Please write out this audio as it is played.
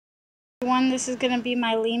This is going to be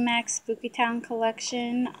my Lemax Spooky Town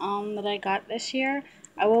collection that I got this year.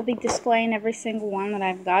 I will be displaying every single one that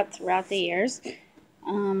I've got throughout the years.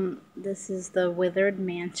 This is the Withered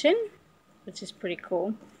Mansion, which is pretty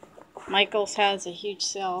cool. Michael's has a huge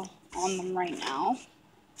sale on them right now.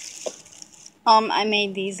 I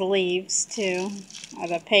made these leaves too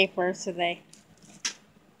out of paper, so they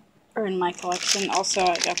are in my collection. Also,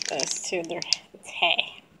 I got this too. It's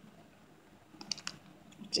hay,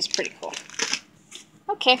 which is pretty cool.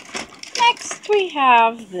 Okay, next we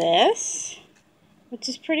have this, which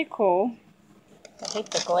is pretty cool. I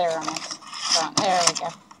hate the glare on it. So, there we go.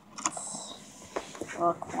 It's a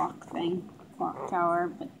little clock thing, clock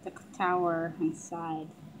tower, but the tower inside,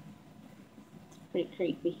 it's pretty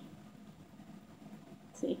creepy.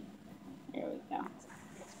 See, there we go.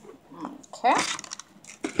 Okay,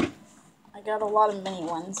 I got a lot of mini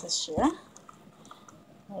ones this year.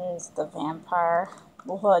 There's the Vampire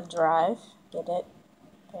Blood Drive. Get it?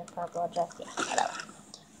 Vampire Blood Drive. Yeah, whatever.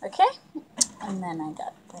 Okay, and then I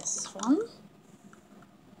got this one.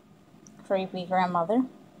 Creepy Grandmother.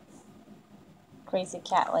 Crazy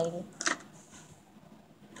Cat Lady.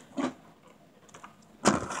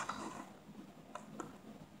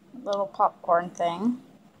 Little popcorn thing,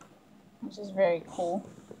 which is very cool.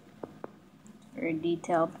 Very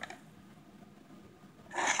detailed.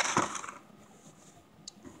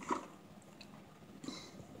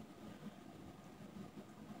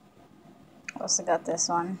 Also got this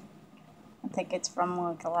one. I think it's from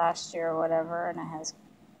like last year or whatever, and it has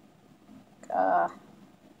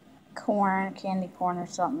corn, candy corn or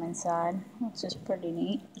something inside, which is pretty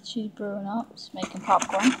neat. She's brewing up, just making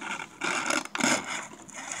popcorn.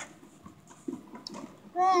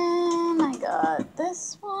 Then I got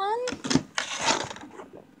this one.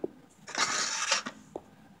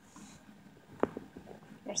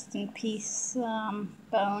 Rest in peace,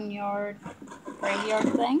 boneyard,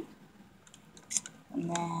 graveyard thing. And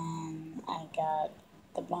then I got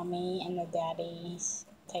the mommy and the daddies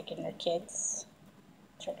taking their kids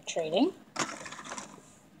trick-or-treating.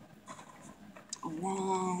 And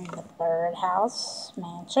then the birdhouse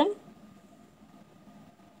mansion.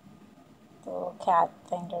 The little cat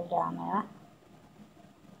thing goes down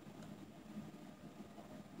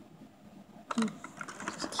there.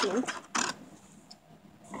 It's cute.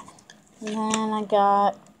 And then I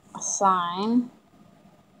got a sign.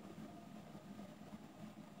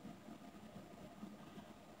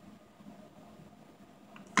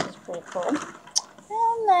 It's pretty cool.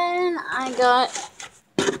 And then I got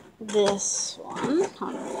this one.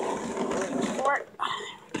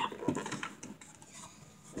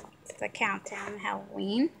 It's the Countdown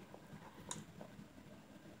Halloween.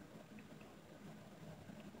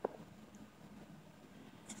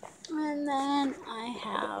 And then I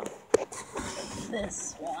have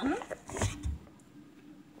this one,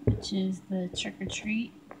 which is the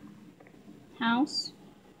trick-or-treat house.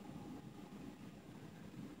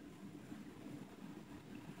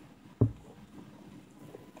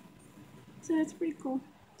 So that's pretty cool.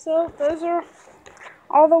 So those are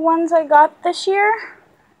all the ones I got this year.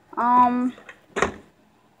 And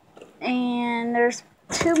there's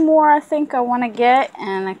two more I think I want to get,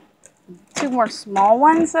 and two more small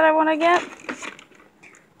ones that I want to get.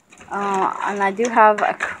 And I do have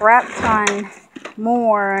a crap ton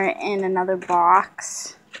more in another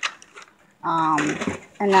box.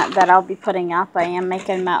 And that I'll be putting up. I am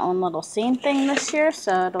making my own little scene thing this year,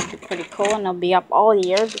 so it'll be pretty cool, and it'll be up all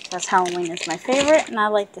year because Halloween is my favorite, and I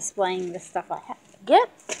like displaying the stuff I get.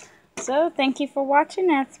 So thank you for watching.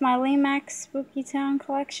 That's my Lemax Spooky Town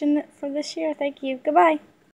collection for this year. Thank you. Goodbye.